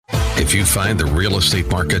If you find the real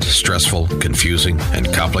estate market stressful, confusing,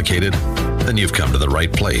 and complicated, then you've come to the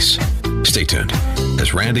right place. Stay tuned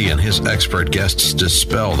as Randy and his expert guests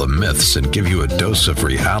dispel the myths and give you a dose of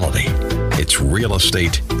reality. It's Real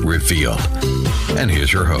Estate Revealed. And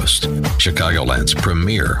here's your host, Chicagoland's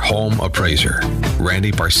premier home appraiser,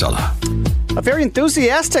 Randy Barcella. A very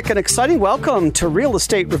enthusiastic and exciting welcome to Real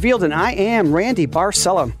Estate Revealed, and I am Randy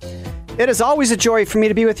Barcella. It is always a joy for me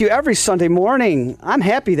to be with you every Sunday morning. I'm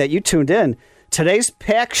happy that you tuned in. Today's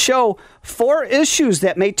packed show, 4 issues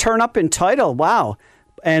that may turn up in title. Wow.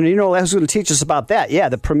 And you know who's going to teach us about that? Yeah,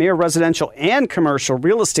 the premier residential and commercial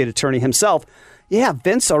real estate attorney himself. Yeah,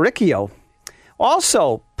 Vince Auricchio.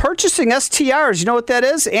 Also, purchasing STRs, you know what that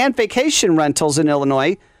is? And vacation rentals in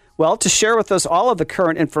Illinois. Well, to share with us all of the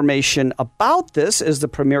current information about this is the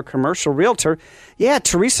premier commercial realtor,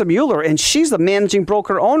 Teresa Mueller, and she's the managing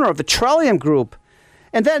broker owner of the Trillium Group.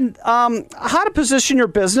 And then how to position your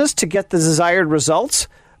business to get the desired results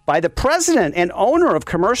by the president and owner of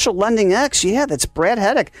Commercial Lending X. Yeah, that's Brad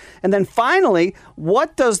Heddick. And then finally,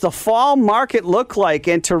 what does the fall market look like?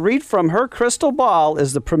 And to read from her crystal ball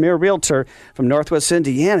is the premier realtor from Northwest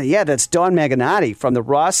Indiana. Yeah, that's Dawn Maganotti from the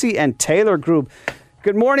Rossi and Taylor Group.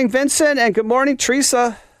 Good morning, Vincent, and good morning,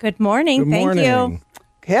 Teresa. Good morning. Thank you.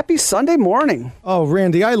 Happy Sunday morning. Oh,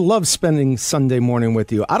 Randy, I love spending Sunday morning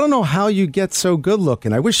with you. I don't know how you get so good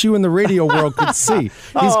looking. I wish you in the radio world could see.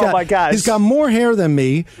 My gosh. He's got more hair than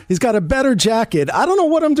me. He's got a better jacket. I don't know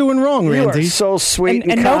what I'm doing wrong, Randy. You are so sweet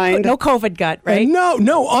and kind. No COVID gut, right? And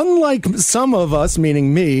no, unlike some of us,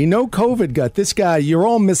 meaning me, no COVID gut. This guy, you're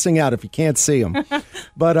all missing out if you can't see him.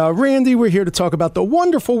 But Randy, we're here to talk about the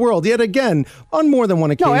wonderful world, yet again, on more than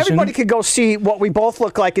one occasion. No, everybody could go see what we both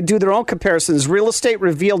look like and do their own comparisons.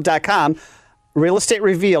 RealEstateRevealed.com. Real Estate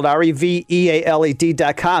Revealed,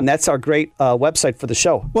 RevealED.com. That's our great website for the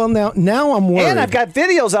show. Well, now I'm worried. And I've got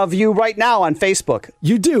videos of you right now on Facebook.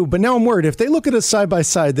 You do, but now I'm worried. If they look at us side by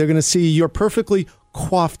side, they're going to see your perfectly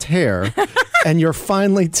coiffed hair and your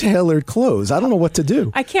finely tailored clothes. I don't know what to do.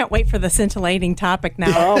 I can't wait for the scintillating topic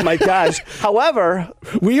now. Oh, my gosh. However,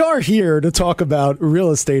 we are here to talk about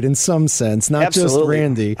real estate in some sense, not absolutely. Just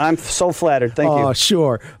Randy. I'm so flattered. Thank you. Oh,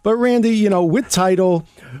 sure. But Randy, with title,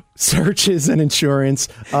 searches, and insurance.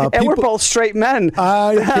 And we're both straight men.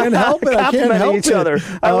 I can't help it. I can't help each other.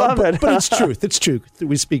 I love it. But it's truth. It's truth.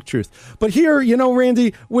 We speak truth. But here,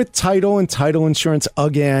 Randy, with title and title insurance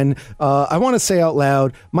again, I want to say out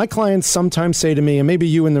loud, my clients sometimes say to me, and maybe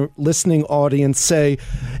you in the listening audience say,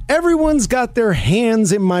 everyone's got their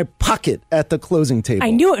hands in my pocket at the closing table.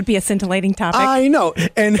 I knew it would be a scintillating topic. I know.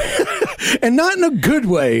 And not in a good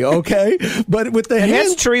way, okay? But with the and hands...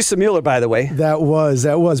 that's Teresa Mueller, by the way. That was.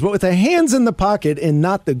 But with the hands in the pocket and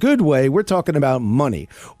not the good way, we're talking about money.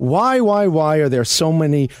 Why are there so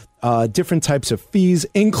many different types of fees,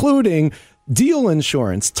 including deal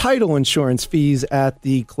insurance, title insurance fees at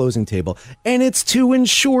the closing table? And it's to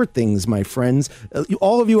insure things, my friends.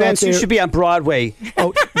 All of you Vince, out there... you should be on Broadway.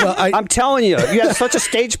 Oh, well, I'm telling you, you have such a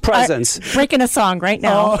stage presence. Breaking a song right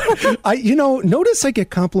now. Notice I get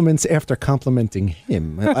compliments after complimenting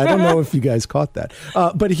him. I don't know if you guys caught that.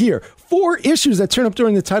 But here, 4 issues that turn up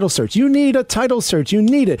during the title search. You need a title search. You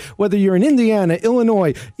need it. Whether you're in Indiana,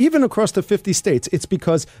 Illinois, even across the 50 states, it's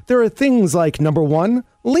because there are things like, number 1,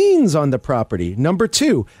 liens on the property. Number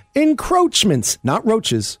 2, encroachments, not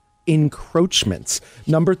roaches, encroachments.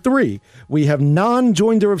 Number 3, we have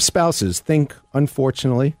non-joinder of spouses. Think,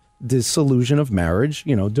 unfortunately, dissolution of marriage,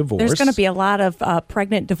 divorce. There's going to be a lot of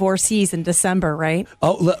pregnant divorcees in December, right?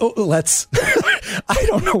 Let's... I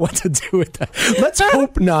don't know what to do with that. Let's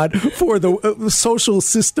hope not for the social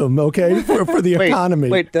system, okay, for the economy.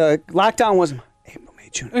 Wait, the lockdown was...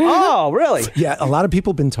 June. Oh, really? Yeah, a lot of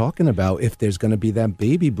people have been talking about if there's going to be that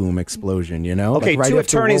baby boom explosion, Okay, like right 2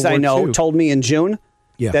 attorneys I know II. told me in June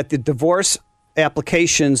that the divorce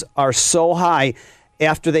applications are so high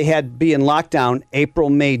after they had be in lockdown, April,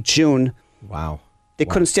 May, June. Wow. They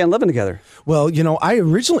couldn't stand living together. Well, I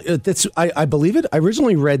originally, I believe it. I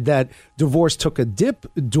originally read that divorce took a dip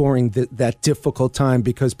during that difficult time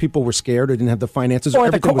because people were scared or didn't have the finances. Or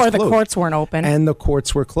the courts weren't open. And the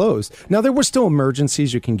courts were closed. Now, there were still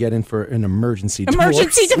emergencies you can get in for an emergency divorce.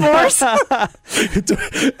 Emergency divorce.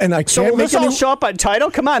 And I can't let's all show up on title?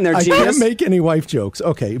 Come on there, Jesus. I can't make any wife jokes.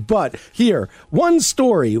 Okay, but here, one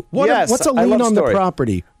story. What's a lien on the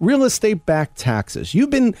property? Real estate-backed taxes. You've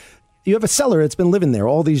been you have a seller that's been living there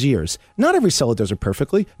all these years. Not every seller does it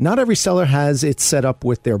perfectly. Not every seller has it set up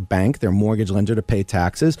with their bank, their mortgage lender, to pay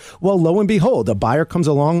taxes. Well, lo and behold, a buyer comes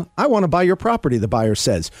along. I want to buy your property, the buyer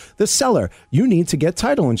says. The seller, you need to get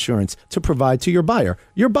title insurance to provide to your buyer.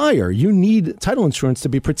 Your buyer, you need title insurance to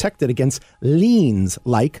be protected against liens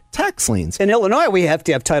like tax liens. In Illinois, we have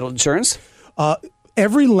to have title insurance.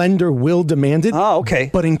 Every lender will demand it. Oh, okay.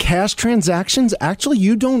 But in cash transactions, actually,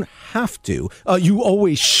 you don't have to. You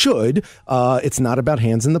always should. It's not about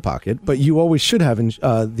hands in the pocket, but you always should have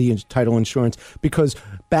the title insurance because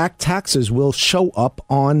back taxes will show up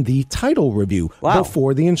on the title review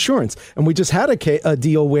before the insurance. And we just had a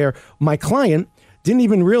deal where my client didn't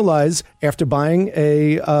even realize after buying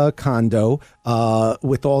a condo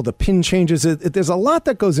with all the PIN changes. There's a lot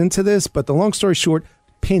that goes into this, but the long story short,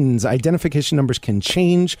 PINs, identification numbers can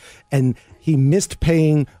change, and he missed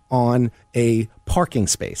paying on a parking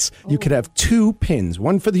space. You could have 2 PINs,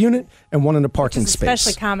 one for the unit and one in a parking space.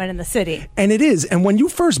 Especially common in the city. And it is. And when you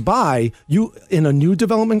first buy, you in a new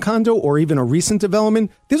development condo or even a recent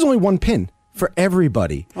development, there's only 1 PIN for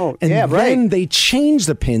everybody. Oh, and yeah, right. then they change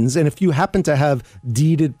the PINs, and if you happen to have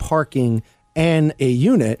deeded parking and a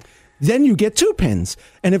unit, then you get 2 PINs.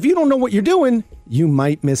 And if you don't know what you're doing, you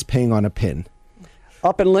might miss paying on a PIN.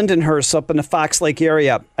 Up in Lindenhurst, up in the Fox Lake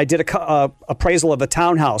area, I did a appraisal of a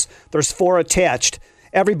townhouse. There's 4 attached.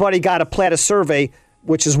 Everybody got a plat of survey,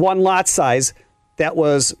 which is 1 lot size. That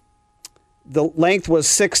was, the length was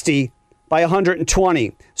 60 by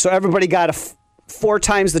 120. So everybody got 4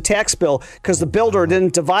 times the tax bill because the builder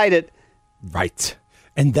didn't divide it. Right.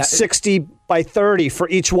 And that 60 by 30 for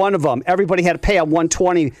each one of them. Everybody had to pay on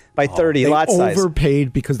 120 by 30 lot size. They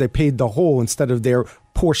overpaid because they paid the whole instead of their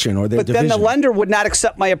portion or their division. But then the lender would not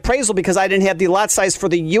accept my appraisal because I didn't have the lot size for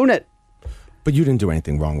the unit. But you didn't do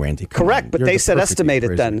anything wrong, Randy. Correct, but they said estimate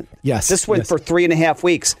it then. Yes. This went for 3.5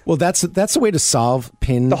 weeks. Well, that's the way to solve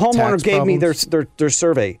PIN The homeowner tax gave me problems. their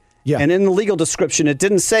survey. Yeah. And in the legal description, it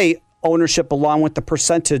didn't say ownership along with the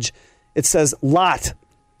percentage. It says lot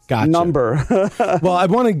Gotcha. number. Well, I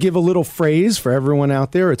want to give a little phrase for everyone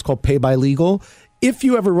out there. It's called pay by legal. If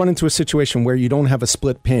you ever run into a situation where you don't have a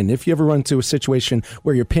split PIN, if you ever run into a situation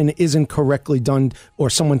where your PIN isn't correctly done or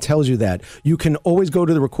someone tells you that, you can always go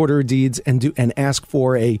to the Recorder of Deeds and ask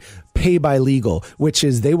for a pay by legal, which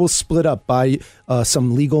is they will split up by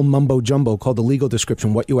some legal mumbo jumbo called the legal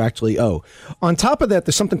description, what you actually owe. On top of that,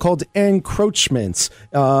 there's something called encroachments.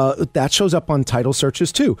 That shows up on title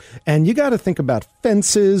searches too. And you got to think about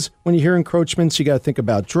fences. When you hear encroachments, you got to think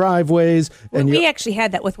about driveways. And we actually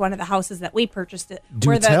had that with one of the houses that we purchased, Do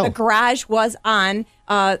where tell. the garage was on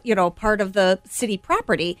part of the city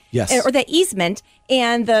property, Yes. or the easement.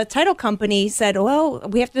 And the title company said, well,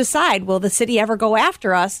 we have to decide, will the city ever go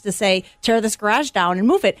after us to say, tear this garage down and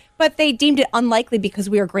move it? But they deemed it unlikely because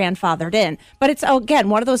we were grandfathered in. But it's, again,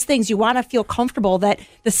 one of those things you want to feel comfortable that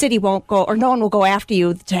the city won't go, or no one will go after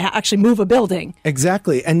you to actually move a building.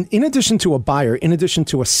 Exactly. And in addition to a buyer, in addition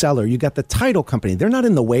to a seller, you got the title company. They're not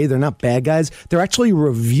in the way. They're not bad guys. They're actually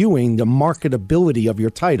reviewing the marketability of your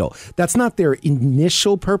title. That's not their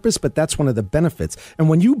initial purpose, but that's one of the benefits. And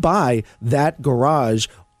when you buy that garage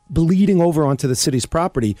bleeding over onto the city's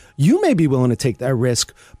property, you may be willing to take that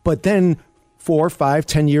risk, but then 4, 5,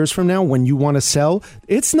 10 years from now, when you want to sell,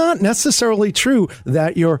 it's not necessarily true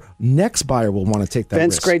that your next buyer will want to take that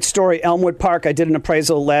Vince, risk. great story. Elmwood Park, I did an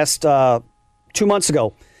appraisal last 2 months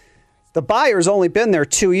ago. The buyer's only been there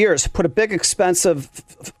 2 years, put a big expensive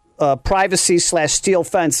privacy/steel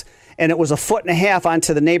fence, and it was 1.5 feet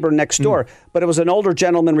onto the neighbor next door. But it was an older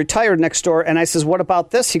gentleman retired next door. And I says, what about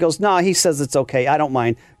this? He goes, no, he says it's okay. I don't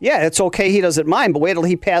mind. Yeah, it's okay. He doesn't mind. But wait till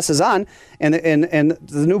he passes on and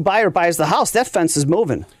the new buyer buys the house. That fence is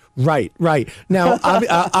moving. Right. Now,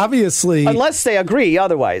 obviously... Unless they agree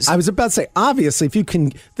otherwise. I was about to say, obviously, if you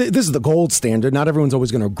can... This is the gold standard. Not everyone's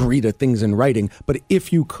always going to agree to things in writing. But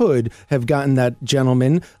if you could have gotten that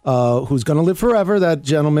gentleman who's going to live forever, that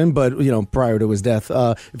gentleman, but, prior to his death,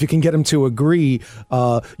 if you can get him to agree,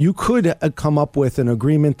 you could come up with an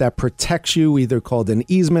agreement that protects you, either called an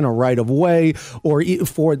easement or right of way, or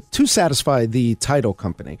to satisfy the title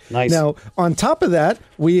company. Nice. Now, on top of that,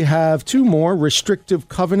 we have 2 more restrictive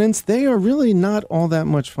covenants. They are really not all that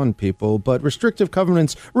much fun, people, but restrictive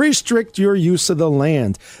covenants restrict your use of the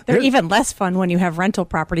land. They're even less fun when you have rental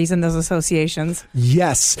properties in those associations.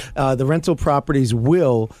 Yes, the rental properties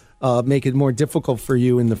will make it more difficult for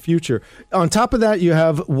you in the future. On top of that, you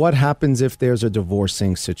have what happens if there's a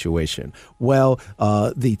divorcing situation. Well,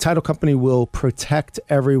 the title company will protect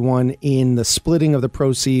everyone in the splitting of the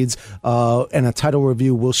proceeds, and a title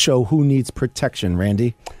review will show who needs protection.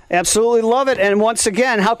 Randy? Absolutely love it. And once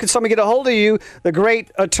again, how can somebody get a hold of you, the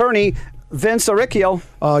great attorney Vince Arricchio?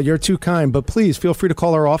 You're too kind, but please feel free to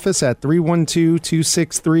call our office at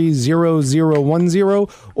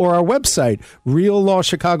 312-263-0010 or our website,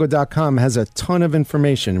 reallawchicago.com, has a ton of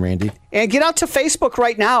information, Randy. And get out to Facebook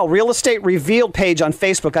right now, Real Estate Revealed page on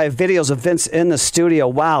Facebook. I have videos of Vince in the studio.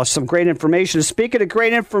 Wow, some great information. Speaking of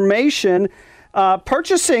great information,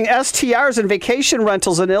 purchasing STRs and vacation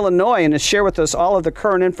rentals in Illinois, and to share with us all of the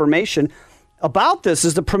current information about this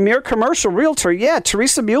is the premier commercial realtor,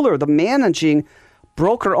 Teresa Mueller, the managing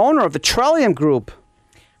broker owner of the Trillium Group.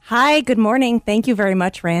 Hi, good morning. Thank you very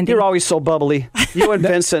much, Randy. You're always so bubbly. You and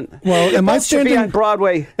Vincent. Well, am I standing on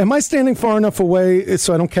Broadway? Am I standing far enough away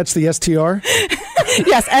so I don't catch the STR?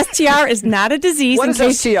 Yes, STR is not a disease. What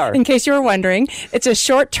is STR? In case you were wondering, it's a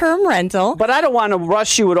short-term rental. But I don't want to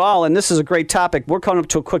rush you at all, and this is a great topic. We're coming up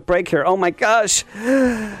to a quick break here. Oh my gosh.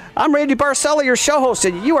 I'm Randy Barcella, your show host,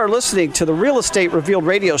 and you are listening to the Real Estate Revealed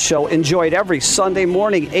radio show, enjoyed every Sunday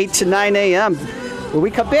morning, 8 to 9 a.m. When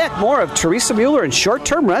we come back, more of Teresa Mueller and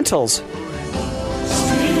short-term rentals.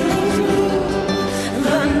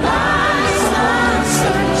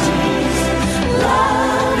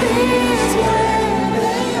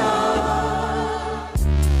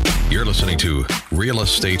 You're listening to Real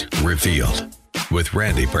Estate Revealed with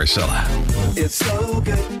Randy Barcella. It's so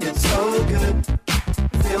good, it's so good.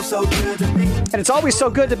 Feels so good to me. And it's always so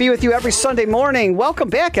good to be with you every Sunday morning. Welcome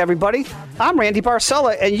back, everybody. I'm Randy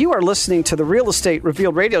Barcella, and you are listening to the Real Estate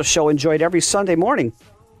Revealed radio show, enjoyed every Sunday morning,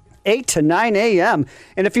 8 to 9 a.m.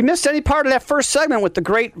 And if you missed any part of that first segment with the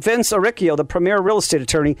great Vince Arricchio, the premier real estate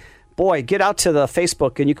attorney, boy, get out to the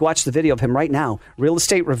Facebook, and you can watch the video of him right now, Real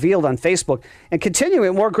Estate Revealed on Facebook. And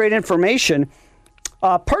continuing more great information,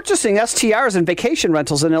 purchasing STRs and vacation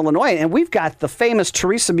rentals in Illinois. And we've got the famous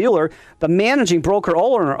Teresa Mueller, the managing broker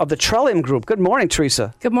owner of the Trillium Group. Good morning,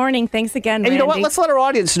 Teresa. Good morning. Thanks again, And Randy. you know what? Let's let our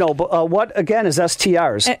audience know what, again, is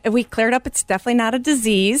STRs. We cleared up it's definitely not a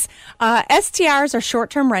disease. STRs are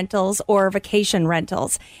short-term rentals or vacation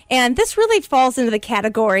rentals. And this really falls into the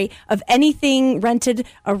category of anything rented,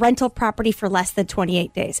 a rental property for less than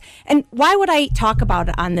 28 days. And why would I talk about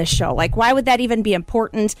it on this show? Like, why would that even be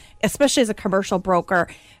important, especially as a commercial broker?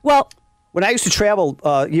 Well, when I used to travel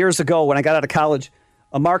years ago, when I got out of college,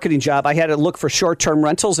 a marketing job, I had to look for short-term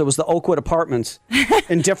rentals. It was the Oakwood Apartments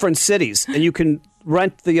in different cities. And you can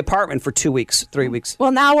rent the apartment for 2 weeks, 3 weeks.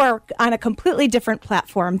 Well, now we're on a completely different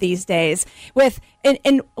platform these days with,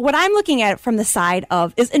 and what I'm looking at from the side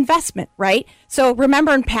of is investment, right? So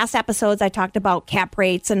remember in past episodes, I talked about cap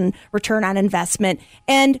rates and return on investment.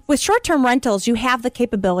 And with short-term rentals, you have the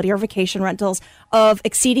capability, or vacation rentals, of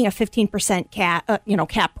exceeding a 15%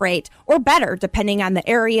 cap rate or better, depending on the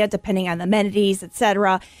area, depending on the amenities, et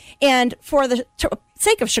cetera. And for the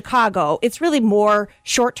sake of Chicago, it's really more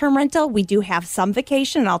short-term rental. We do have some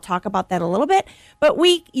vacation, and I'll talk about that a little bit, but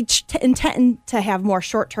we each intend to have more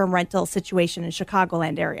short-term rental situation in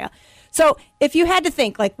Chicagoland area. So if you had to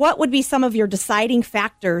think, like, what would be some of your deciding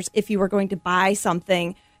factors if you were going to buy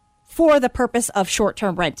something for the purpose of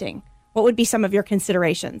short-term renting? What would be some of your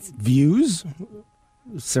considerations? Views?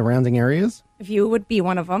 Surrounding areas? View would be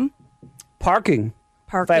one of them. Parking.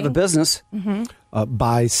 If I have a business.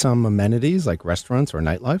 Buy some amenities like restaurants or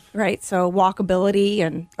nightlife? Right, so walkability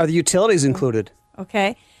and... Are the utilities included?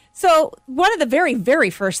 Okay. So one of the very, very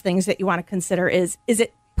first things that you want to consider is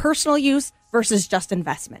it personal use versus just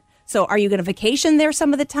investment? So are you going to vacation there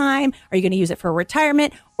some of the time? Are you going to use it for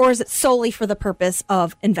retirement? Or is it solely for the purpose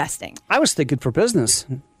of investing? I was thinking for business.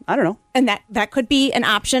 I don't know. And that could be an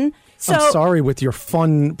option. So, I'm sorry with your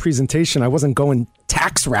fun presentation. I wasn't going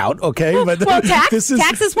tax route, okay? Well, tax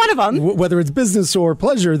is one of them. Whether it's business or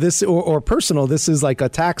pleasure, this or personal, this is like a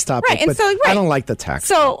tax topic. Right, and but so, right. I don't like the tax.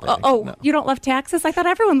 So, topic. no. You don't love taxes? I thought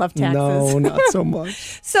everyone loved taxes. No, not so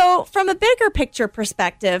much. So, from a bigger picture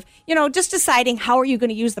perspective, just deciding how are you going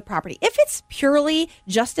to use the property. If it's purely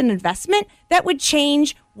just an investment, that would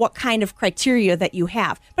change what kind of criteria that you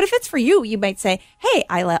have. But if it's for you, you might say, hey,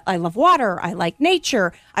 I love water, I like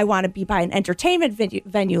nature, I want to be by an entertainment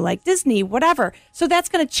venue like Disney, whatever. So that's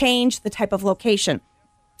going to change the type of location.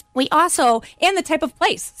 We also, and the type of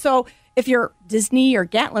place. So if you're Disney or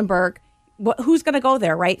Gatlinburg, who's going to go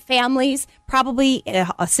there, right? Families, probably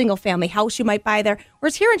a single family house you might buy there.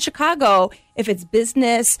 Whereas here in Chicago, if it's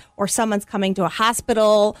business or someone's coming to a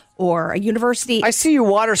hospital or a university. I see you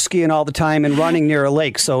water skiing all the time and running near a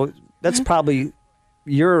lake, so that's probably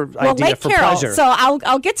your Well, idea Lake for Carroll. pleasure. So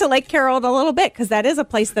I'll get to Lake Carroll in a little bit because that is a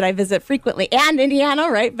place that I visit frequently. And Indiana,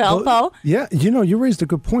 right? Valpo. Well, yeah, you raised a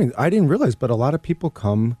good point. I didn't realize, but a lot of people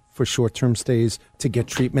come for short-term stays to get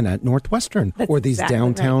treatment at Northwestern That's or these exactly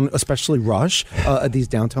downtown, right. especially Rush, these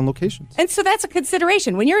downtown locations. And so that's a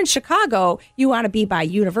consideration. When you're in Chicago, you want to be by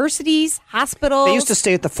universities, hospitals. They used to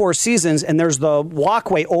stay at the Four Seasons, and there's the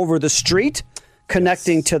walkway over the street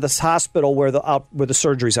connecting to this hospital where the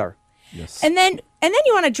surgeries are. Yes. And then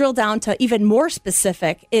you want to drill down to even more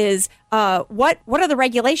specific is what are the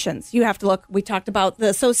regulations? You have to look. We talked about the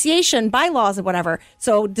association bylaws and whatever.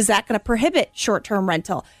 So does that going to prohibit short-term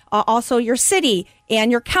rental? Also your city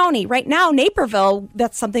and your county. Right now, Naperville,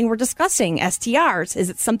 that's something we're discussing. STRs. Is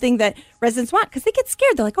it something that residents want? Because they get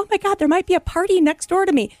scared. They're like, oh my God, there might be a party next door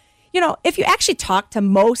to me. You know, if you actually talk to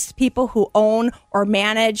most people who own or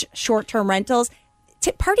manage short-term rentals,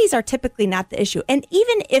 parties are typically not the issue. And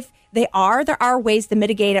even if there are ways to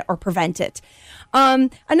mitigate it or prevent it.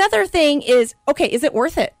 Another thing is, okay, is it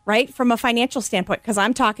worth it, right? From a financial standpoint, because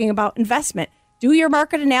I'm talking about investment. Do your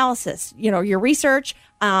market analysis, your research,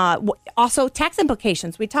 also tax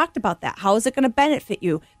implications. We talked about that. How is it going to benefit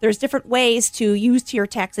you? There's different ways to use to your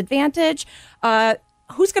tax advantage.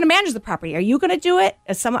 Who's going to manage the property? Are you going to do it?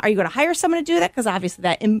 Are you going to hire someone to do that? Because obviously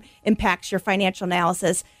that impacts your financial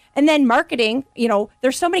analysis. And then marketing,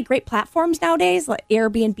 there's so many great platforms nowadays, like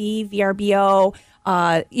Airbnb, VRBO.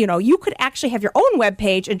 You could actually have your own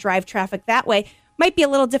webpage and drive traffic that way. Might be a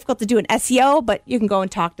little difficult to do in SEO, but you can go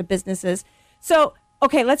and talk to businesses. So,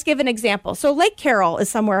 okay, let's give an example. So Lake Carroll is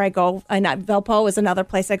somewhere I go, and Valpo is another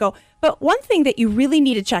place I go. But one thing that you really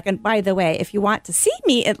need to check, and by the way, if you want to see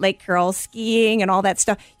me at Lake Carroll skiing and all that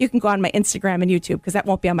stuff, you can go on my Instagram and YouTube because that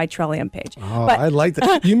won't be on my Trillium page. Oh, I like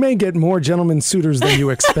that. You may get more gentlemen suitors than you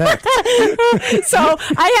expect. So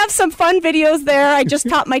I have some fun videos there. I just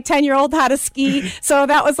taught my 10-year-old how to ski. So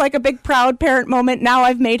that was like a big proud parent moment. Now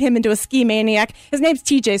I've made him into a ski maniac. His name's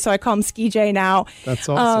TJ, so I call him Ski J now. That's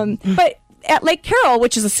awesome. But at Lake Carroll,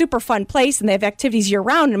 which is a super fun place, and they have activities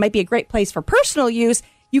year-round, and it might be a great place for personal use,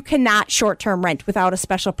 you cannot short-term rent without a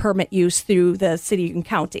special permit use through the city and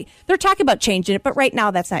county. They're talking about changing it, but right now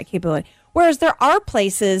that's not capability. Whereas there are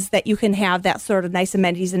places that you can have that sort of nice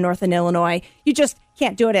amenities in Northern Illinois. You just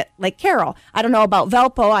can't do it at Lake Carroll. I don't know about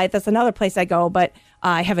Valpo. That's another place I go, but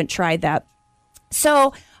I haven't tried that.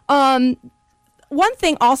 So one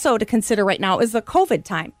thing also to consider right now is the COVID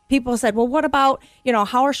time. People said, well, what about,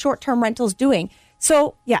 how are short-term rentals doing?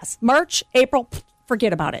 So yes, March, April,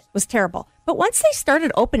 forget about it. It was terrible. But once they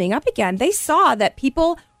started opening up again, they saw that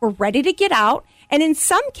people were ready to get out. And in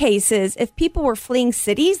some cases, if people were fleeing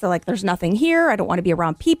cities, they're like, there's nothing here. I don't want to be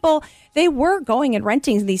around people. They were going and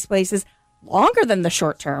renting these places longer than the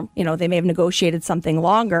short term. They may have negotiated something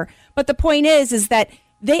longer. But the point is that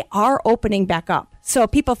they are opening back up. So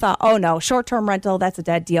people thought, oh no, short-term rental, that's a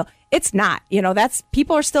dead deal. It's not. That's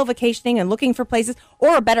people are still vacationing and looking for places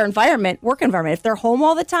or a better work environment. If they're home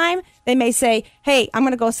all the time, they may say, hey, I'm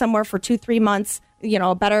going to go somewhere for 2-3 months,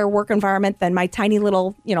 a better work environment than my tiny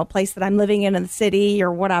little, place that I'm living in the city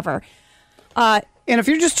or whatever. And if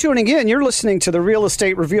you're just tuning in, you're listening to the Real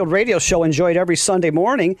Estate Revealed radio show, enjoyed every Sunday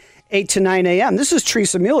morning, 8 to 9 a.m. This is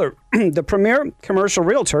Teresa Mueller, the premier commercial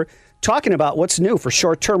realtor, talking about what's new for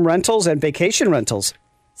short-term rentals and vacation rentals.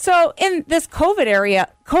 So in this COVID era,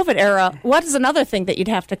 what is another thing that you'd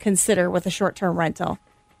have to consider with a short-term rental?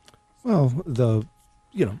 Well, the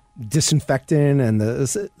disinfectant and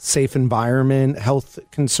the safe environment, health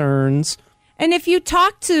concerns. And if you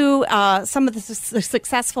talk to some of the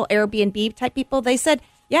successful Airbnb type people, they said,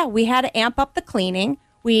 yeah, we had to amp up the cleaning.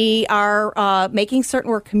 We are making certain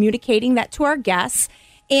we're communicating that to our guests.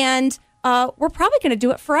 And we're probably going to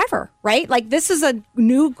do it forever, right? Like this is a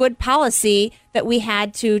new good policy that we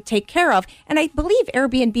had to take care of. And I believe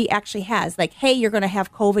Airbnb actually has like, hey, you're going to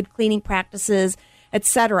have COVID cleaning practices, et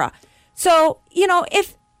cetera. So,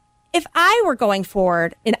 if I were going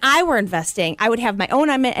forward and I were investing, I would have my own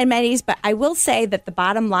amenities. But I will say that the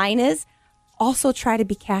bottom line is also try to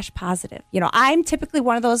be cash positive. I'm typically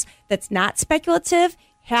one of those that's not speculative.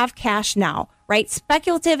 Have cash now, right?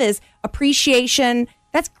 Speculative is appreciation.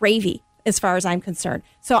 That's gravy as far as I'm concerned.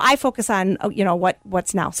 So I focus on,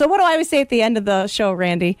 what's now. So what do I always say at the end of the show,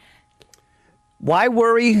 Randy? Why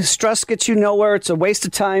worry? Stress gets you nowhere. It's a waste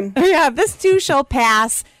of time. Yeah, this too shall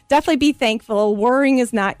pass. Definitely be thankful. Worrying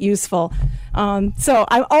is not useful. So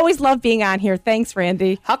I always love being on here. Thanks,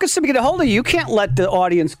 Randy. How can somebody get a hold of you? You can't let the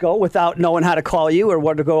audience go without knowing how to call you or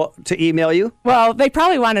where to go to email you. Well, they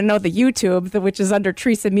probably want to know the YouTube, which is under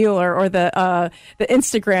Teresa Mueller, or the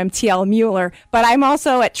Instagram, TL Mueller. But I'm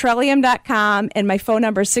also at Trillium.com, and my phone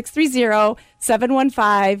number is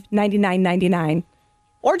 630-715-9999.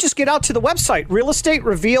 Or just get out to the website,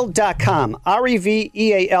 realestaterevealed.com,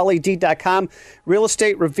 REVEALED.com,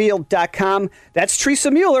 realestaterevealed.com. That's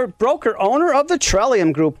Teresa Mueller, broker, owner of the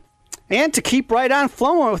Trillium Group. And to keep right on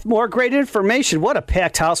flowing with more great information, what a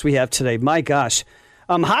packed house we have today. My gosh.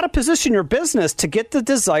 How to position your business to get the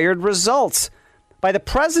desired results by the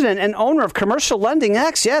president and owner of Commercial Lending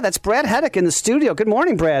X. Yeah, that's Brad Hedrick in the studio. Good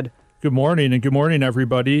morning, Brad. Good morning, and good morning,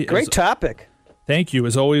 everybody. Great topic. Thank you.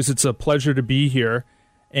 As always, it's a pleasure to be here.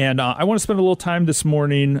 And I want to spend a little time this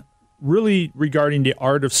morning really regarding the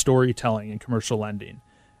art of storytelling in commercial lending,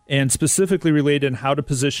 and specifically related on how to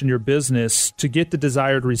position your business to get the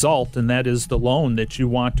desired result, and that is the loan that you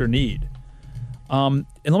want or need. And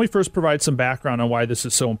let me first provide some background on why this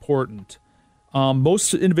is so important.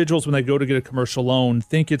 Most individuals, when they go to get a commercial loan,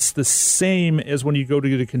 think it's the same as when you go to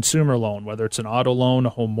get a consumer loan, whether it's an auto loan, a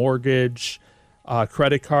home mortgage,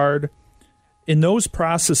 credit card. In those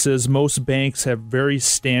processes, most banks have very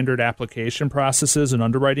standard application processes and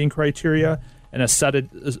underwriting criteria, and a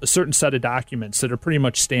certain set of documents that are pretty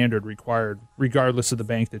much standard required, regardless of the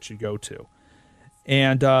bank that you go to.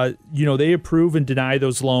 And they approve and deny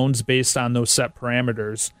those loans based on those set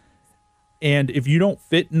parameters. And if you don't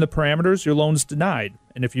fit in the parameters, your loan's denied.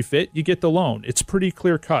 And if you fit, you get the loan. It's pretty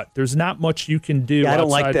clear cut. There's not much you can do. Yeah, I don't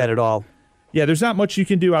like that at all. Yeah, there's not much you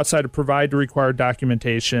can do outside of provide the required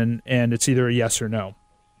documentation, and it's either a yes or no.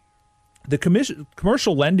 The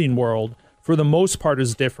commercial lending world, for the most part,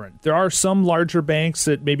 is different. There are some larger banks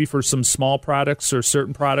that maybe for some small products or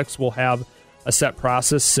certain products will have a set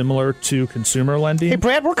process similar to consumer lending. Hey,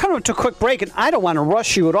 Brad, we're coming to a quick break, and I don't want to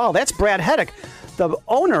rush you at all. That's Brad Hedrick, the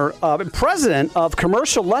owner and president of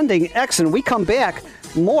Commercial Lending X, and we come back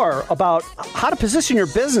more about how to position your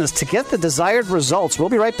business to get the desired results. We'll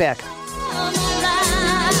be right back.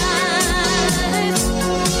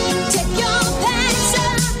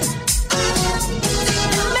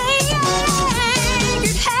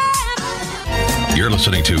 You're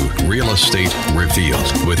listening to Real Estate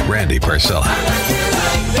Revealed with Randy Barcella.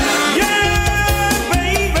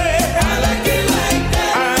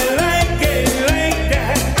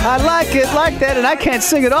 I like it like that, and I can't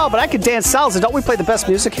sing at all, but I can dance salsa. Don't we play the best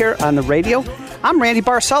music here on the radio? I'm Randy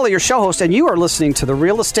Barcella, your show host, and you are listening to the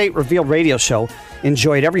Real Estate Revealed radio show.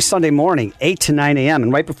 Enjoy it every Sunday morning, 8 to 9 a.m.,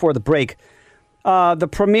 and right before the break. The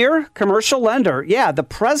premier commercial lender, the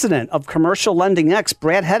president of Commercial Lending X,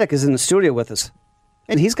 Brad Hedrick, is in the studio with us.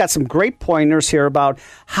 And he's got some great pointers here about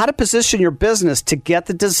how to position your business to get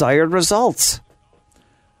the desired results.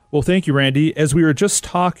 Well, thank you, Randy. As we were just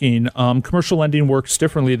talking, commercial lending works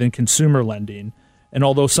differently than consumer lending. And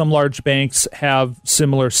although some large banks have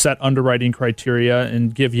similar set underwriting criteria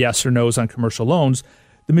and give yes or no's on commercial loans,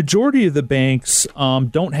 the majority of the banks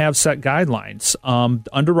don't have set guidelines.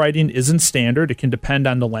 Underwriting isn't standard. It can depend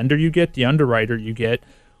on the lender you get, the underwriter you get,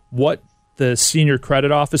 what the senior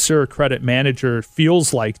credit officer or credit manager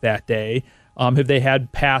feels like that day. Have they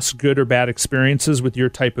had past good or bad experiences with your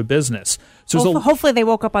type of business? So hopefully they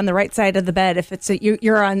woke up on the right side of the bed. If it's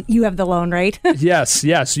you have the loan, right?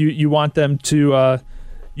 Yes. You want them to,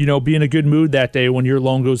 be in a good mood that day when your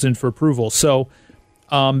loan goes in for approval. So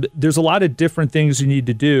there's a lot of different things you need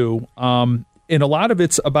to do, and a lot of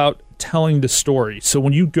it's about telling the story. So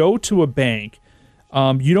when you go to a bank,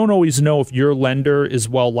 you don't always know if your lender is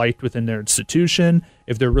well liked within their institution,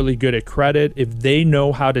 if they're really good at credit, if they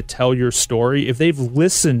know how to tell your story, if they've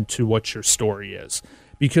listened to what your story is.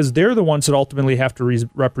 Because they're the ones that ultimately have to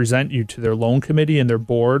represent you to their loan committee and their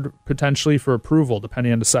board, potentially for approval,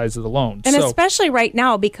 depending on the size of the loan. And especially right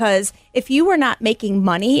now, because if you were not making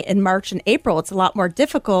money in March and April, it's a lot more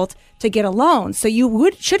difficult to get a loan. So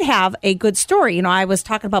you should have a good story. I was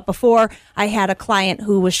talking about before, I had a client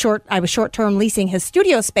who was short-term leasing his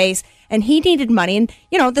studio space, and he needed money. And,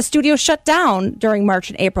 the studio shut down during March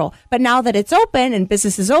and April. But now that it's open and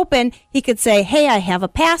business is open, he could say, hey, I have a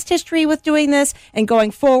past history with doing this, and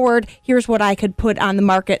going forward, here's what I could put on the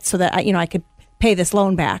market so that, I could pay this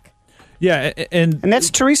loan back. Yeah, and that's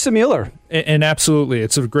Teresa Mueller. And absolutely.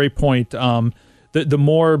 It's a great point. The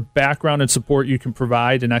more background and support you can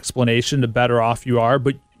provide and explanation, the better off you are.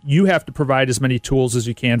 But you have to provide as many tools as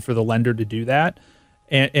you can for the lender to do that.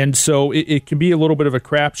 And so it can be a little bit of a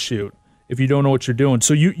crapshoot if you don't know what you're doing.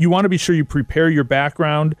 So you want to be sure you prepare your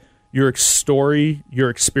background, your story, your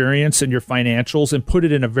experience, and your financials, and put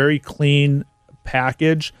it in a very clean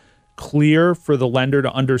package, clear for the lender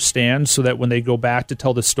to understand, so that when they go back to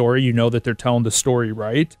tell the story, you know that they're telling the story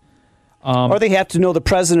right. Or they have to know the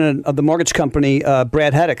president of the mortgage company,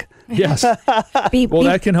 Brad Hedrick. Yes.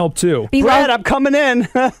 That can help too. Brad, I'm coming in.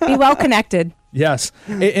 Be well connected. Yes.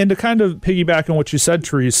 And to kind of piggyback on what you said,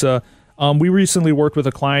 Teresa, We recently worked with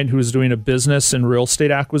a client who was doing a business in real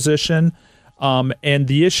estate acquisition. And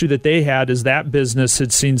the issue that they had is that business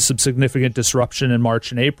had seen some significant disruption in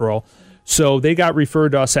March and April. So they got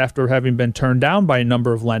referred to us after having been turned down by a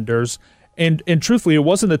number of lenders. And truthfully, it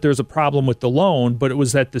wasn't that there's a problem with the loan, but it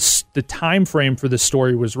was that the time frame for the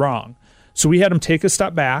story was wrong. So we had them take a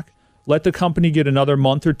step back, let the company get another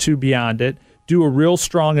month or two beyond it, do a real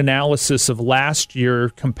strong analysis of last year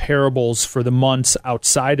comparables for the months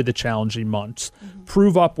outside of the challenging months,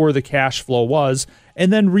 prove up where the cash flow was,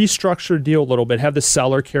 and then restructure a deal a little bit, have the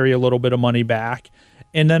seller carry a little bit of money back.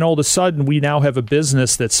 And then all of a sudden, we now have a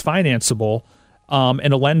business that's financeable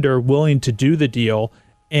and a lender willing to do the deal,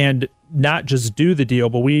 and not just do the deal,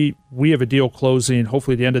 but we have a deal closing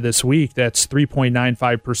hopefully at the end of this week that's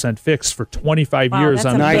 3.95% fixed for 25 years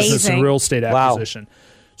on a business and real estate acquisition.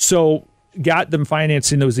 So got them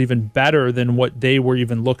financing that was even better than what they were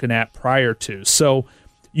even looking at prior to. So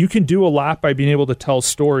you can do a lot by being able to tell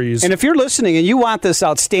stories. And if you're listening and you want this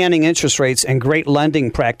outstanding interest rates and great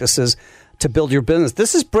lending practices to build your business,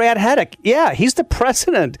 this is Brad Hedrick. Yeah, he's the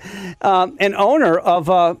president and owner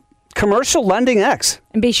of Commercial Lending X.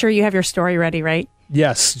 And be sure you have your story ready, right?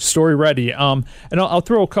 Yes, story ready. And I'll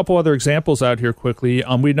throw a couple other examples out here quickly.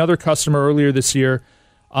 We had another customer earlier this year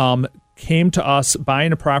came to us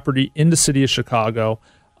buying a property in the city of Chicago,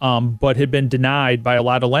 but had been denied by a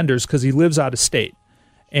lot of lenders because he lives out of state.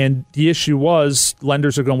 And the issue was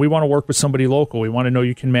lenders are going, we want to work with somebody local. We want to know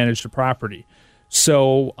you can manage the property.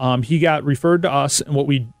 So he got referred to us, and what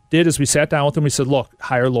we did is we sat down with him. We said, look,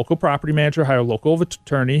 hire a local property manager, hire a local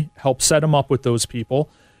attorney, help set him up with those people.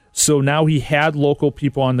 So now he had local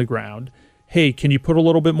people on the ground. Hey, can you put a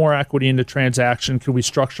little bit more equity in the transaction? Can we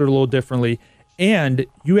structure it a little differently? And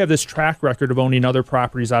you have this track record of owning other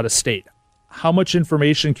properties out of state. How much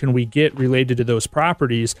information can we get related to those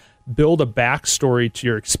properties? Build a backstory to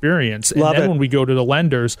your experience. And then when we go to the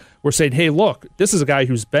lenders, we're saying, hey, look, this is a guy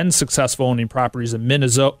who's been successful owning properties in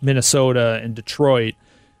Minnesota and Detroit.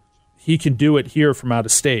 He can do it here from out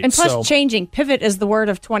of state. And plus changing. Pivot is the word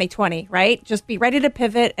of 2020, right? Just be ready to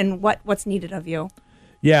pivot and what's needed of you.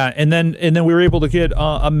 Yeah, and then we were able to get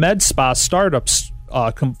a med spa startups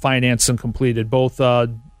financed and completed, both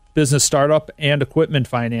business startup and equipment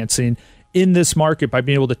financing in this market by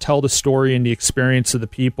being able to tell the story and the experience of the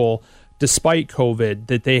people, despite COVID,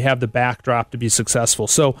 that they have the backdrop to be successful.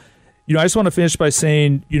 So, I just want to finish by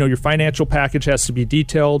saying, your financial package has to be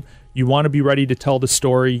detailed. You want to be ready to tell the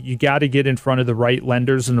story. You got to get in front of the right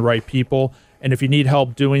lenders and the right people. And if you need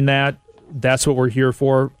help doing that, that's what we're here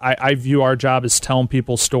for. I view our job as telling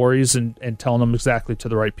people stories and telling them exactly to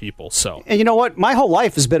the right people. So, and you know what? My whole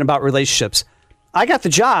life has been about relationships. I got the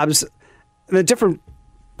jobs, the different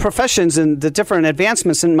professions and the different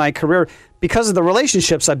advancements in my career because of the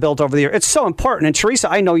relationships I built over the years. It's so important. And Teresa,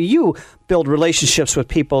 I know you build relationships with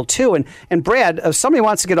people too. And Brad, if somebody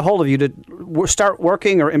wants to get a hold of you to start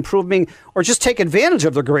working or improving or just take advantage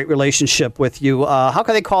of the great relationship with you, how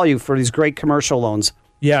can they call you for these great commercial loans?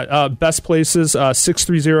 Yeah, best places,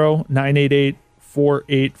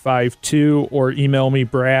 630-988-4852, or email me,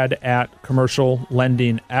 Brad at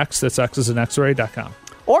commerciallendingx, that's X as in X-ray.com.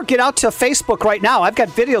 Or get out to Facebook right now. I've got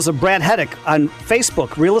videos of Brad Hedrick on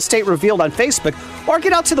Facebook, Real Estate Revealed on Facebook. Or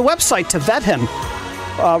get out to the website to vet him,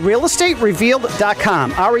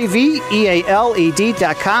 realestaterevealed.com,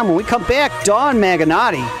 REVEALED.com. When we come back, Dawn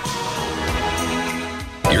Maganotti.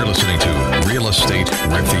 You're listening to Real Estate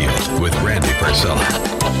Revealed with Randy Barcella.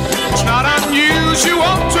 It's not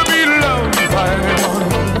unusual to be loved by anyone.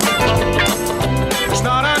 It's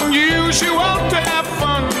not unusual to have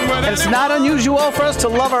fun with anyone. It's not unusual for us to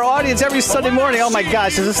love our audience every Sunday morning. Oh my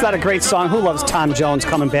gosh, is this not a great song? Who loves Tom Jones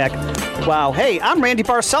coming back? Wow. Hey, I'm Randy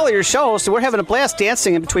Barcella, your show host, and we're having a blast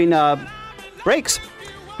dancing in between breaks.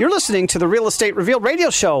 You're listening to the Real Estate Revealed radio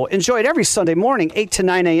show. Enjoy it every Sunday morning, 8 to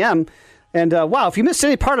 9 a.m. And wow, if you missed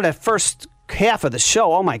any part of that first half of the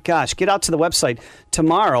show, oh my gosh, get out to the website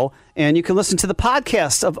tomorrow and you can listen to the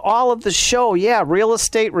podcast of all of the show. Yeah,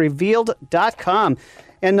 realestaterevealed.com.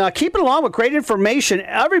 And keep it along with great information.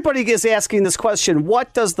 Everybody is asking this question,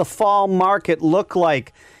 what does the fall market look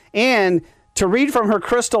like? And to read from her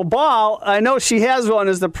crystal ball, I know she has one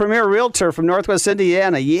as the premier realtor from Northwest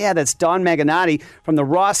Indiana. Yeah, that's Dawn Maganotti from the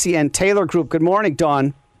Rossi and Taylor Group. Good morning,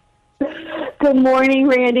 Dawn. Good morning,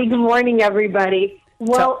 Randy. Good morning, everybody.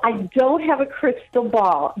 Well, I don't have a crystal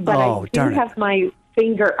ball, but I do have my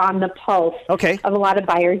finger on the pulse of a lot of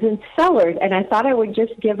buyers and sellers. And I thought I would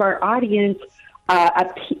just give our audience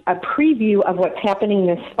a preview of what's happening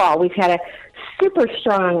this fall. We've had a super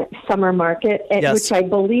strong summer market, which I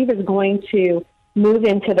believe is going to move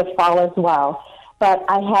into the fall as well. but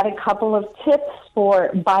I had a couple of tips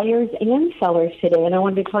for buyers and sellers today, and I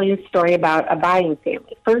wanted to tell you a story about a buying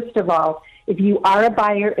family. First of all, if you are a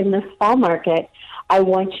buyer in this fall market, I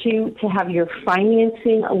want you to have your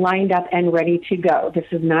financing lined up and ready to go. This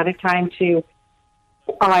is not a time to,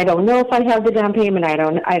 I don't know if I have the down payment, I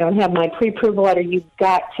don't have my pre-approval letter. You've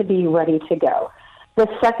got to be ready to go. The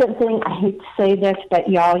second thing, I hate to say this, but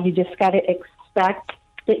y'all, you just got to expect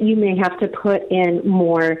that you may have to put in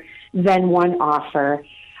more than one offer.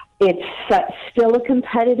 It's still a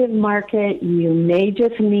competitive market. You may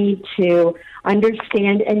just need to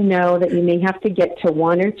understand and know that you may have to get to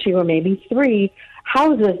one or two or maybe three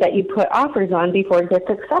houses that you put offers on before it gets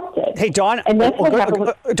accepted. Hey, Dawn, a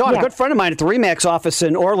good friend of mine at the RE/MAX office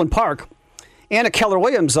in Orland Park and a Keller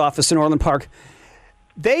Williams office in Orland Park,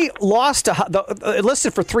 they lost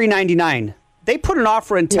listed for $399. They put an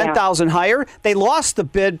offer in $10,000 higher. They lost the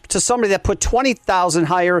bid to somebody that put $20,000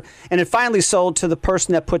 higher, and it finally sold to the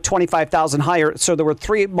person that put $25,000 higher. So there were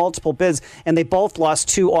three multiple bids, and they both lost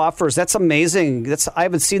two offers. That's amazing. I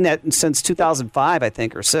haven't seen that since 2005, I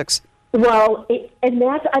think, or 6. Well,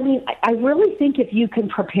 I really think if you can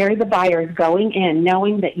prepare the buyers going in,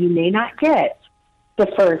 knowing that you may not get the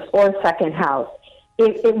first or second house,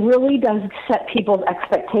 it really does set people's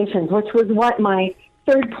expectations, which was what my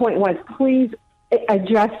third point was. Please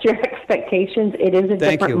adjust your expectations. It is a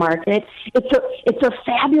different market. It's a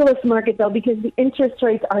fabulous market, though, because the interest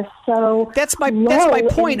rates are so That's my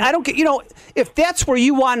point. I don't get, if that's where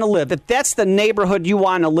you want to live, if that's the neighborhood you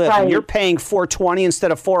want to live, and you're paying $420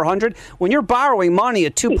 instead of $400, when you're borrowing money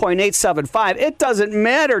at 2.875, it doesn't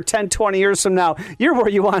matter 10, 20 years from now. You're where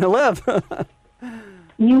you want to live.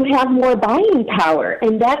 You have more buying power,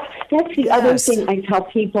 and that's the other thing I tell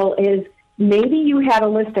people is, maybe you had a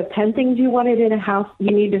list of 10 things you wanted in a house. You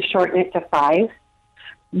need to shorten it to 5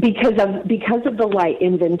 because of the light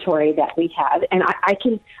inventory that we have. And I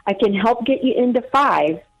can help get you into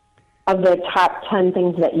 5 of the top 10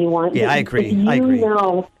 things that you want. Yeah, I agree. If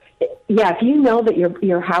you know that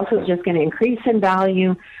your house is just going to increase in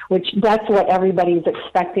value, which that's what everybody's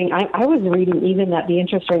expecting. I was reading even that the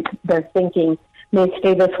interest rate they're thinking may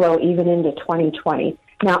stay this low even into 2020.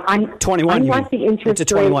 Now, I'm 21. I'm not the interest into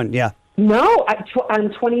 21. rate. Yeah. No, I'm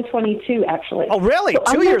 2022 actually. Oh, really?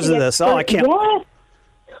 So 2 years of this? Oh, I can't. Yes.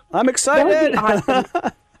 I'm excited. That would be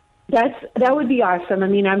awesome. That would be awesome. I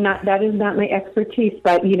mean, that is not my expertise,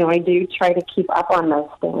 but I do try to keep up on those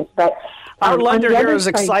things. But our lender here is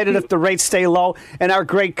excited if the rates stay low, and our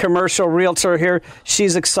great commercial realtor here,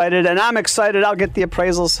 she's excited, and I'm excited. I'll get the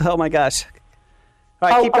appraisals. Oh my gosh! All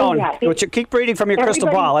right, keep going. Yeah. Keep reading from your crystal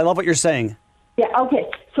ball. I love what you're saying. Yeah, okay.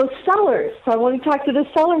 So sellers, I want to talk to the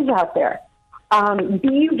sellers out there.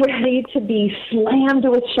 Be ready to be slammed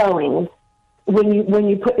with showings when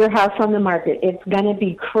you put your house on the market. It's going to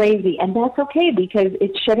be crazy, and that's okay because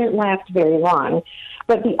it shouldn't last very long.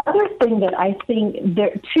 But the other thing that I think,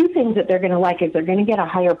 two things that they're going to like is they're going to get a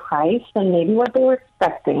higher price than maybe what they were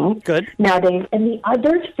expecting nowadays. And the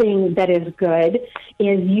other thing that is good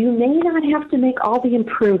is you may not have to make all the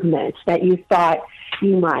improvements that you thought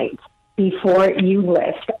you might before you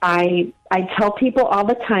list. I tell people all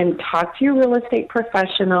the time, talk to your real estate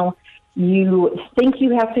professional. You think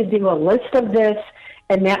you have to do a list of this,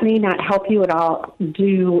 and that may not help you at all.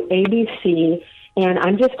 Do ABC. And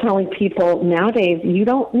I'm just telling people nowadays, you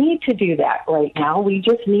don't need to do that right now. We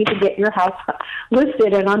just need to get your house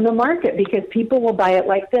listed and on the market because people will buy it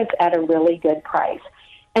like this at a really good price.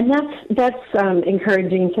 And that's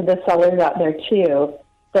encouraging to the sellers out there, too,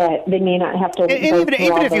 that they may not have to. And even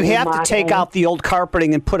if you have to take out the old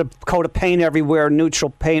carpeting and put a coat of paint everywhere,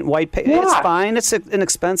 neutral paint, white paint, it's fine. It's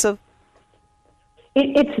inexpensive.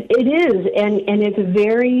 It is, and it's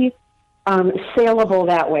very saleable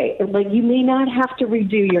that way. Like you may not have to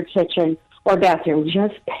redo your kitchen or bathroom.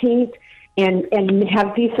 Just paint and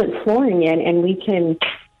have decent flooring in, and we can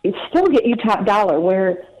still get you top dollar.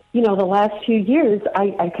 Where the last few years,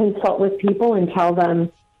 I consult with people and tell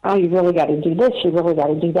them, oh, you really got to do this, you really got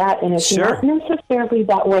to do that, and it's not necessarily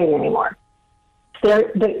that way anymore.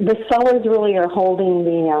 The sellers really are holding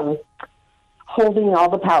all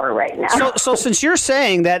the power right now. So since you're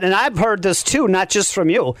saying that, and I've heard this too, not just from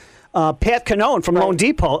you, Pat Canone from Loan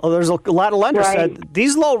Depot, there's a lot of lenders said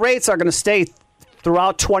these low rates are going to stay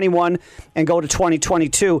throughout 21 and go to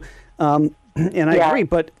 2022. And I agree,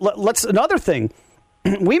 but let's another thing.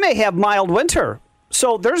 We may have mild winter.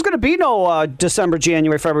 So there's going to be no December,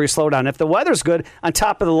 January, February slowdown. If the weather's good on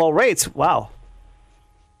top of the low rates, wow.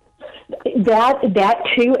 That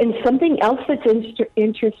too, and something else that's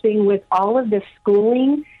interesting with all of the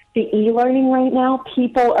schooling, the e-learning right now,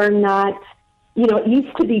 people are not it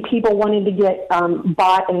used to be people wanted to get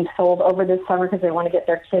bought and sold over the summer because they want to get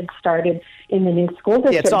their kids started in the new school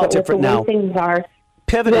district. Yeah, it's all different now. Things are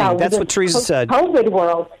pivoting. That's what Teresa said. COVID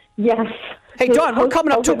world, yes. Hey, Dawn, we're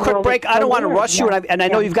coming up to a quick break. I don't want to rush you, and I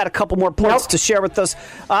know you've got a couple more points to share with us.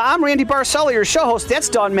 I'm Randy Barcella, your show host. That's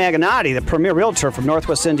Dawn Maganotti, the premier realtor from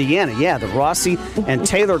Northwest Indiana. Yeah, the Rossi and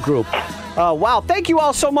Taylor Group. Wow, thank you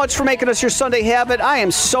all so much for making us your Sunday habit. I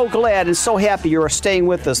am so glad and so happy you are staying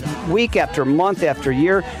with us week after month after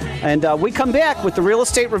year. And we come back with the Real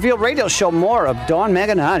Estate Revealed radio show, more of Dawn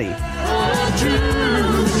Maganotti.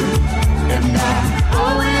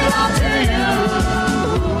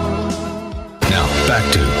 Now,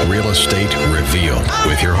 back to Real Estate Revealed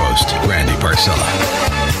with your host, Randy Barcella.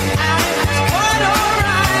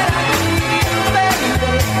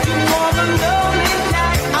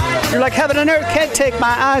 You're like heaven and earth, can't take my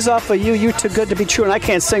eyes off of you. You're too good to be true, and I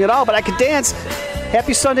can't sing at all, but I can dance.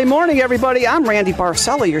 Happy Sunday morning, everybody. I'm Randy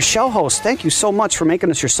Barcella, your show host. Thank you so much for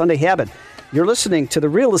making us your Sunday habit. You're listening to the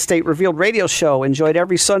Real Estate Revealed radio show, enjoyed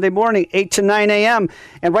every Sunday morning, 8 to 9 a.m.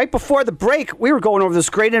 And right before the break, we were going over this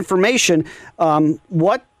great information.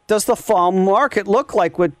 What does the fall market look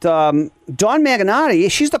like with Dawn Maganotti?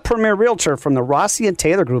 She's the premier realtor from the Rossi and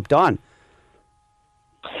Taylor Group. Dawn.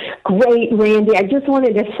 Great, Randy. I just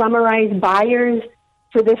wanted to summarize buyers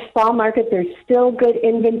for this fall market. There's still good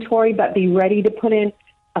inventory, but be ready to put in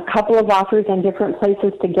a couple of offers on different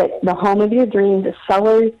places to get the home of your dreams.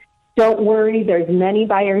 Sellers, don't worry. There's many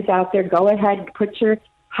buyers out there. Go ahead, put your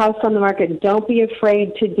house on the market. Don't be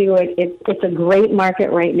afraid to do it. It's a great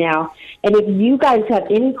market right now. And if you guys have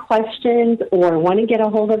any questions or want to get a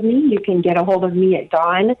hold of me, you can get a hold of me at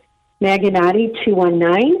Dawn Maganotti,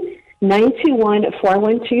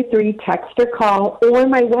 219-921-4123, text or call, or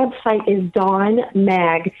my website is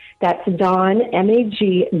DawnMag. That's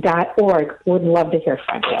DawnMag.org. Would love to hear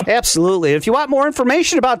from you. Absolutely. If you want more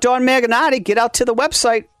information about Dawn Maganotti, get out to the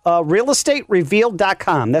website,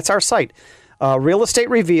 realestaterevealed.com. That's our site. Real Estate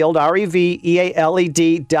Revealed,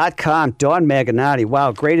 REVEALED.com. Dawn Maganotti.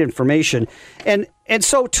 Wow, great information. And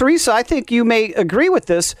so, Teresa, I think you may agree with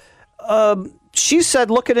this. She said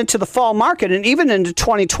looking into the fall market and even into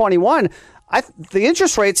 2021, the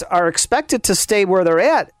interest rates are expected to stay where they're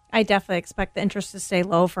at. I definitely expect the interest to stay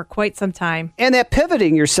low for quite some time. And that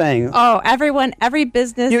pivoting, you're saying. Oh, every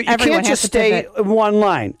business, you can't just stay in one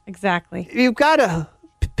line. Exactly. You've got to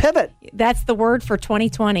pivot. That's the word for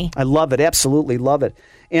 2020. I love it. Absolutely love it.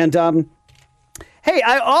 And hey,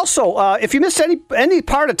 I also, if you missed any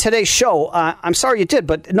part of today's show, I'm sorry you did,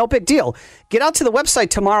 but no big deal. Get out to the website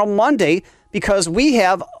tomorrow, Monday, because we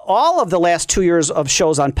have all of the last 2 years of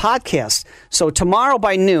shows on podcasts. So tomorrow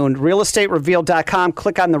by noon, realestaterevealed.com,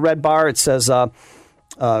 click on the red bar. It says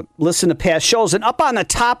listen to past shows. And up on the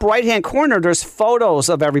top right-hand corner, there's photos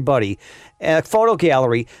of everybody, photo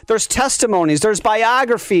gallery. There's testimonies. There's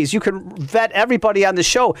biographies. You can vet everybody on the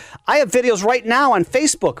show. I have videos right now on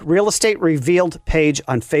Facebook, Real Estate Revealed page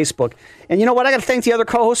on Facebook. And you know what? I got to thank the other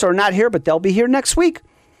co-hosts who are not here, but they'll be here next week.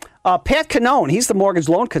 Pat Canone, he's the mortgage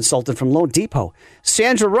loan consultant from Loan Depot.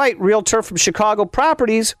 Sandra Wright, realtor from Chicago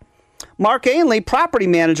Properties. Mark Ainley, property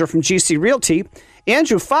manager from GC Realty.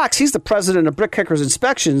 Andrew Fox, he's the president of Brick Kickers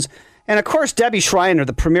Inspections. And, of course, Debbie Schreiner,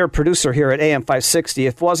 the premier producer here at AM 560.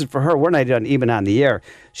 If it wasn't for her, we're not even on the air.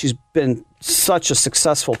 She's been such a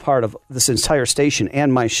successful part of this entire station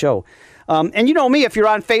and my show. And you know me, if you're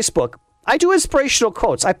on Facebook, I do inspirational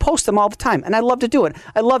quotes. I post them all the time, and I love to do it.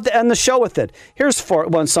 I love to end the show with it. Here's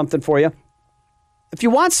something for you. If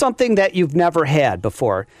you want something that you've never had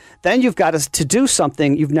before, then you've got to do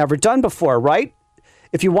something you've never done before, right?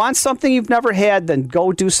 If you want something you've never had, then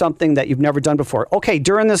go do something that you've never done before. Okay,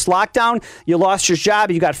 during this lockdown, you lost your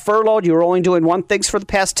job, you got furloughed, you were only doing one thing for the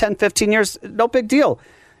past 10, 15 years. No big deal.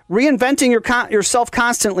 Reinventing yourself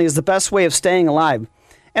constantly is the best way of staying alive.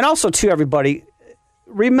 And also, too, everybody,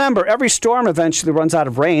 remember, every storm eventually runs out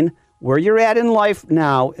of rain. Where you're at in life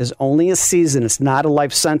now is only a season. It's not a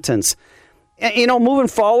life sentence. And, you know, moving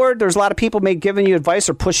forward, there's a lot of people giving you advice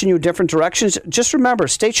or pushing you in different directions. Just remember,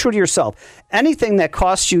 stay true to yourself. Anything that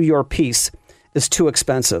costs you your peace is too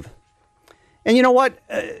expensive. And you know what?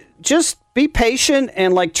 Just be patient.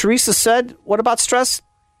 And like Teresa said, what about stress,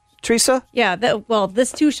 Teresa? Yeah,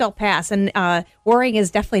 this too shall pass. And worrying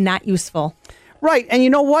is definitely not useful. Right. And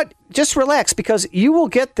you know what? Just relax, because you will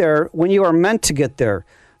get there when you are meant to get there.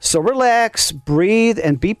 So relax, breathe,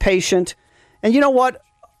 and be patient. And you know what?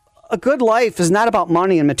 A good life is not about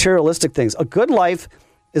money and materialistic things. A good life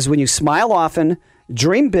is when you smile often,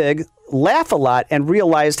 dream big, laugh a lot, and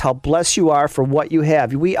realize how blessed you are for what you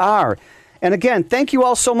have. We are. And again, thank you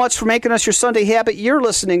all so much for making us your Sunday habit. You're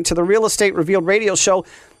listening to the Real Estate Revealed radio show.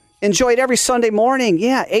 enjoy it every Sunday morning.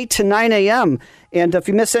 Yeah, 8 to 9 a.m. And if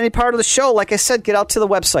you miss any part of the show, like I said, get out to the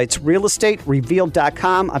websites,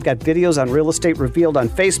 realestaterevealed.com. I've got videos on Real Estate Revealed on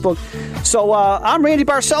Facebook. So I'm Randy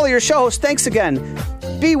Barcella, your show host. Thanks again.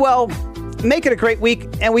 Be well. Make it a great week.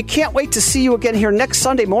 And we can't wait to see you again here next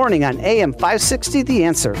Sunday morning on AM 560, The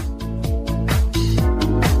Answer.